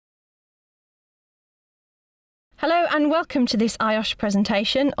Hello and welcome to this IOSH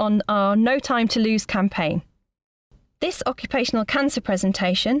presentation on our No Time to Lose campaign. This occupational cancer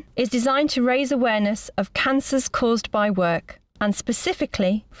presentation is designed to raise awareness of cancers caused by work, and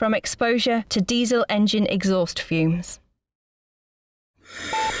specifically from exposure to diesel engine exhaust fumes.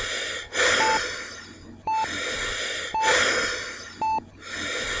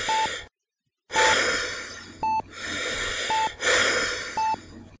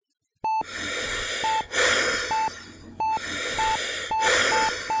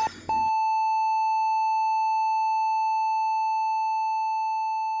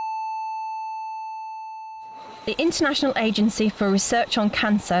 The International Agency for Research on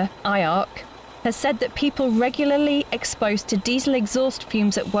Cancer, IARC, has said that people regularly exposed to diesel exhaust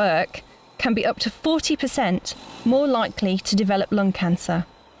fumes at work can be up to 40% more likely to develop lung cancer.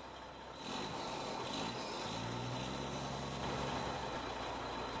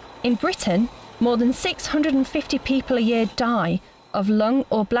 In Britain, more than 650 people a year die of lung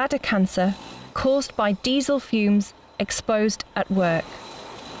or bladder cancer caused by diesel fumes exposed at work.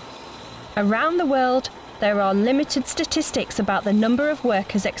 Around the world, there are limited statistics about the number of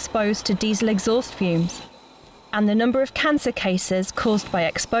workers exposed to diesel exhaust fumes and the number of cancer cases caused by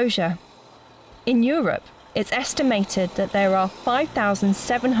exposure. In Europe, it's estimated that there are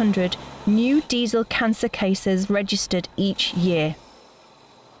 5,700 new diesel cancer cases registered each year.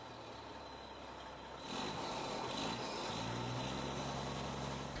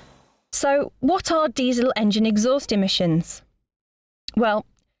 So, what are diesel engine exhaust emissions? Well,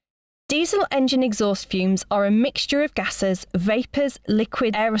 diesel engine exhaust fumes are a mixture of gases, vapours,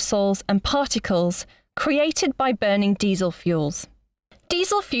 liquid aerosols and particles created by burning diesel fuels.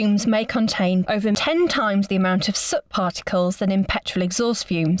 Diesel fumes may contain over 10 times the amount of soot particles than in petrol exhaust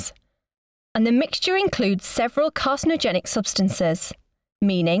fumes. And the mixture includes several carcinogenic substances,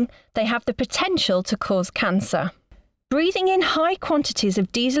 meaning they have the potential to cause cancer. Breathing in high quantities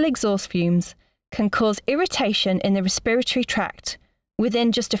of diesel exhaust fumes can cause irritation in the respiratory tract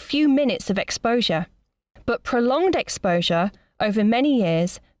within just a few minutes of exposure, but prolonged exposure over many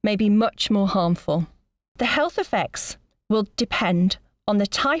years may be much more harmful. The health effects will depend on the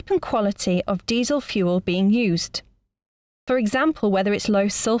type and quality of diesel fuel being used. For example, whether it's low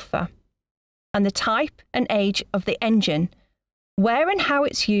sulfur, and the type and age of the engine, where and how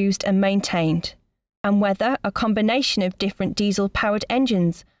it's used and maintained, and whether a combination of different diesel-powered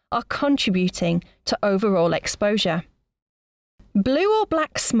engines are contributing to overall exposure. Blue or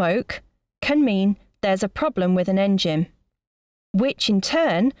black smoke can mean there's a problem with an engine, which in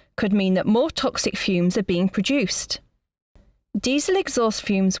turn could mean that more toxic fumes are being produced. Diesel exhaust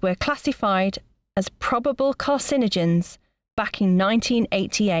fumes were classified as probable carcinogens back in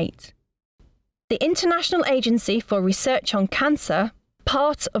 1988. The International Agency for Research on Cancer,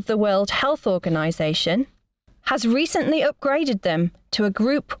 part of the World Health Organization, has recently upgraded them to a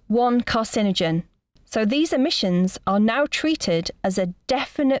Group 1 carcinogen. So these emissions are now treated as a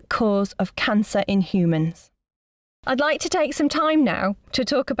definite cause of cancer in humans. I'd like to take some time now to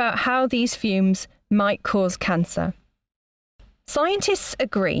talk about how these fumes might cause cancer. Scientists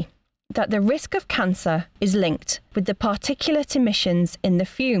agree that the risk of cancer is linked with the particulate emissions in the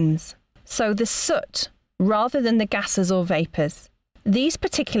fumes, so the soot rather than the gases or vapours. These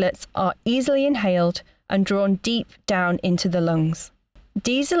particulates are easily inhaled and drawn deep down into the lungs.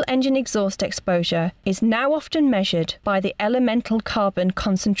 Diesel engine exhaust exposure is now often measured by the elemental carbon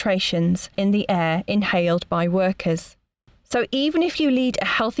concentrations in the air inhaled by workers. So even if you lead a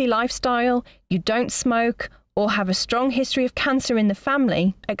healthy lifestyle, you don't smoke, or have a strong history of cancer in the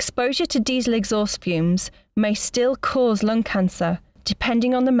family, exposure to diesel exhaust fumes may still cause lung cancer,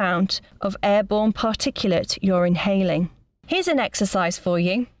 depending on the amount of airborne particulate you're inhaling. Here's an exercise for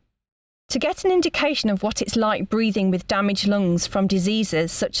you. To get an indication of what it's like breathing with damaged lungs from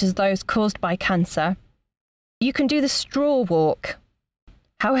diseases such as those caused by cancer, you can do the straw walk.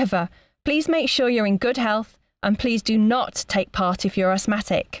 However, please make sure you're in good health and please do not take part if you're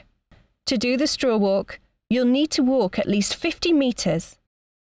asthmatic. To do the straw walk, you'll need to walk at least 50 metres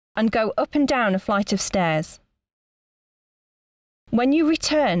and go up and down a flight of stairs. When you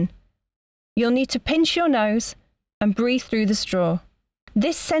return, you'll need to pinch your nose and breathe through the straw.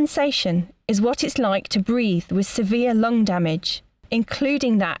 This sensation is what it's like to breathe with severe lung damage,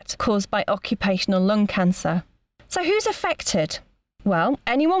 including that caused by occupational lung cancer. So who's affected? Well,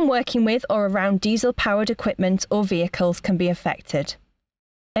 anyone working with or around diesel-powered equipment or vehicles can be affected.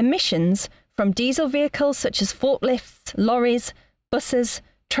 Emissions from diesel vehicles such as forklifts, lorries, buses,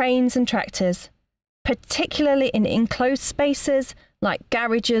 trains and tractors, particularly in enclosed spaces like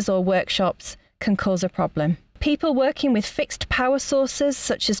garages or workshops, can cause a problem. People working with fixed power sources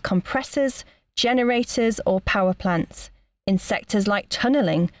such as compressors, generators or power plants, in sectors like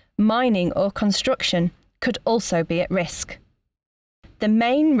tunnelling, mining or construction could also be at risk. The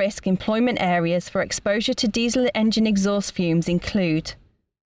main risk employment areas for exposure to diesel engine exhaust fumes include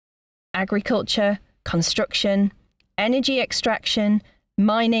agriculture, construction, energy extraction,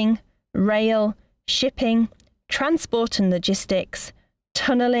 mining, rail, shipping, transport and logistics,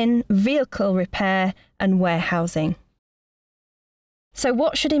 tunnelling, vehicle repair and warehousing. So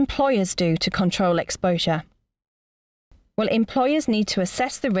what should employers do to control exposure? Well, employers need to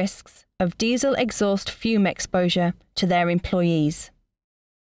assess the risks of diesel exhaust fume exposure to their employees.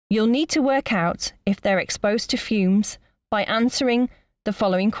 You'll need to work out if they're exposed to fumes by answering the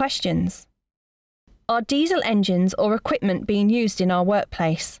following questions. Are diesel engines or equipment being used in our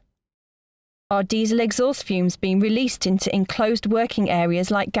workplace? Are diesel exhaust fumes being released into enclosed working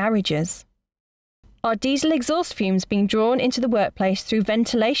areas like garages? Are diesel exhaust fumes being drawn into the workplace through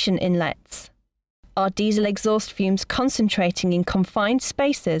ventilation inlets? Are diesel exhaust fumes concentrating in confined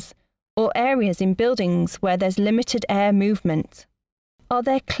spaces or areas in buildings where there's limited air movement? Are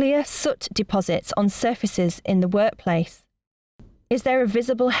there clear soot deposits on surfaces in the workplace? Is there a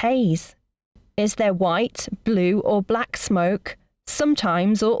visible haze? Is there white, blue or black smoke,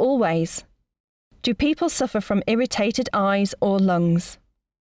 sometimes or always? Do people suffer from irritated eyes or lungs?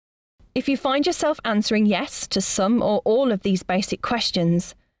 If you find yourself answering yes to some or all of these basic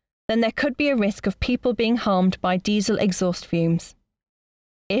questions, then there could be a risk of people being harmed by diesel exhaust fumes.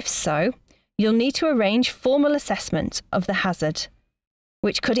 If so, you'll need to arrange formal assessment of the hazard,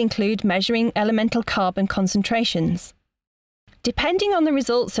 which could include measuring elemental carbon concentrations. Depending on the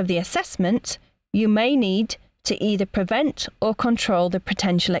results of the assessment, you may need to either prevent or control the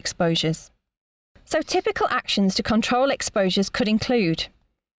potential exposures. So typical actions to control exposures could include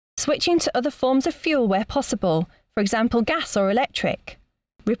switching to other forms of fuel where possible, for example gas or electric,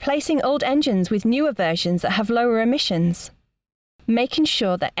 replacing old engines with newer versions that have lower emissions, making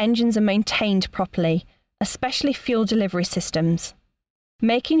sure that engines are maintained properly, especially fuel delivery systems,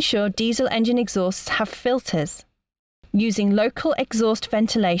 making sure diesel engine exhausts have filters, using local exhaust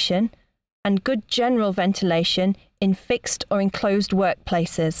ventilation and good general ventilation in fixed or enclosed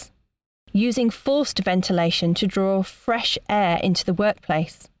workplaces, using forced ventilation to draw fresh air into the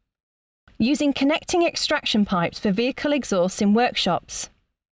workplace, using connecting extraction pipes for vehicle exhausts in workshops,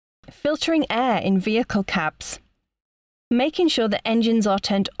 filtering air in vehicle cabs, making sure that engines are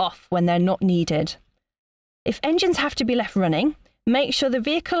turned off when they're not needed. If engines have to be left running, make sure the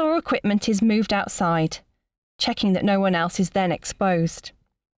vehicle or equipment is moved outside, checking that no one else is then exposed.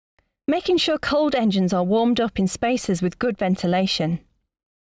 Making sure cold engines are warmed up in spaces with good ventilation.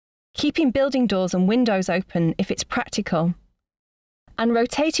 Keeping building doors and windows open if it's practical. And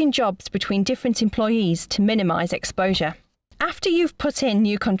rotating jobs between different employees to minimise exposure. After you've put in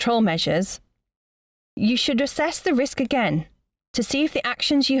new control measures, you should assess the risk again to see if the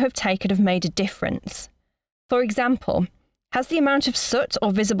actions you have taken have made a difference. For example, has the amount of soot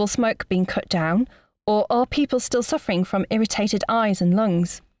or visible smoke been cut down, or are people still suffering from irritated eyes and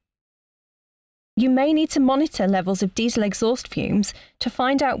lungs? You may need to monitor levels of diesel exhaust fumes to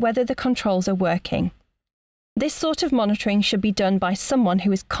find out whether the controls are working. This sort of monitoring should be done by someone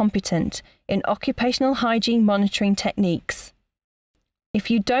who is competent in occupational hygiene monitoring techniques. If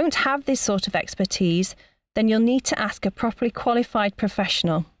you don't have this sort of expertise, then you'll need to ask a properly qualified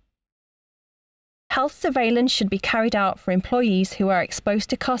professional. Health surveillance should be carried out for employees who are exposed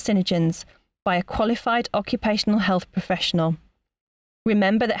to carcinogens by a qualified occupational health professional.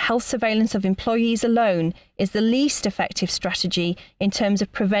 Remember that health surveillance of employees alone is the least effective strategy in terms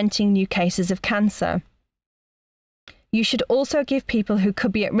of preventing new cases of cancer. You should also give people who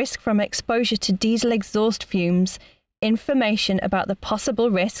could be at risk from exposure to diesel exhaust fumes information about the possible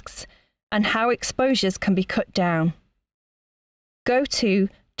risks and how exposures can be cut down. Go to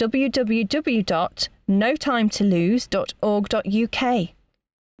www.notimetolose.org.uk,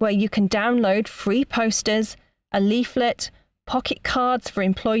 where you can download free posters, a leaflet, pocket cards for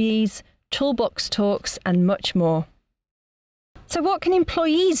employees, toolbox talks, and much more. So what can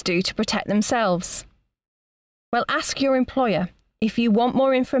employees do to protect themselves? Well, ask your employer if you want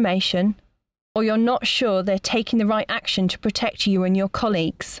more information or you're not sure they're taking the right action to protect you and your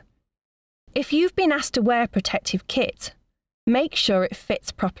colleagues. If you've been asked to wear protective kit, make sure it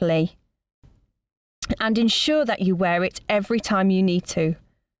fits properly and ensure that you wear it every time you need to.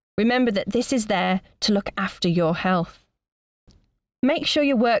 Remember that this is there to look after your health. Make sure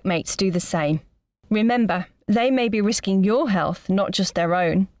your workmates do the same. Remember, they may be risking your health, not just their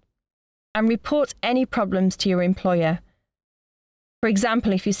own. And report any problems to your employer. For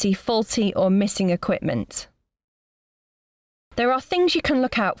example, if you see faulty or missing equipment. There are things you can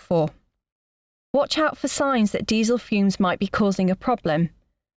look out for. Watch out for signs that diesel fumes might be causing a problem.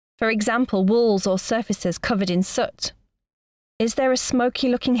 For example, walls or surfaces covered in soot. Is there a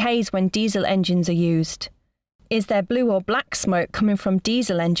smoky-looking haze when diesel engines are used? Is there blue or black smoke coming from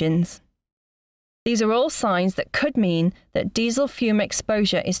diesel engines? These are all signs that could mean that diesel fume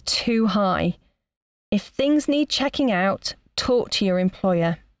exposure is too high. If things need checking out, talk to your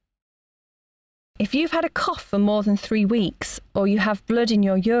employer. If you've had a cough for more than 3 weeks or you have blood in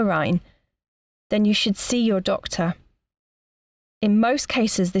your urine, then you should see your doctor. In most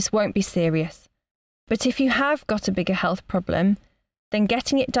cases, this won't be serious, but if you have got a bigger health problem, then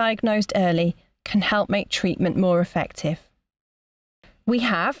getting it diagnosed early can help make treatment more effective. We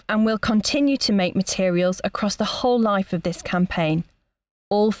have and will continue to make materials across the whole life of this campaign,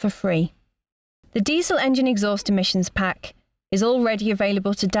 all for free. The Diesel Engine Exhaust Emissions Pack is already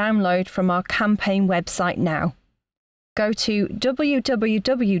available to download from our campaign website now. Go to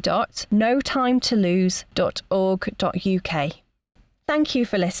www.notimetolose.org.uk. Thank you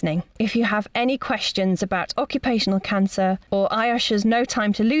for listening. If you have any questions about occupational cancer or IOSH's No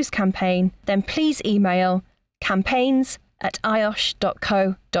Time to Lose campaign, then please email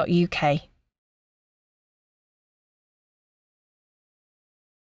campaigns@iosh.co.uk.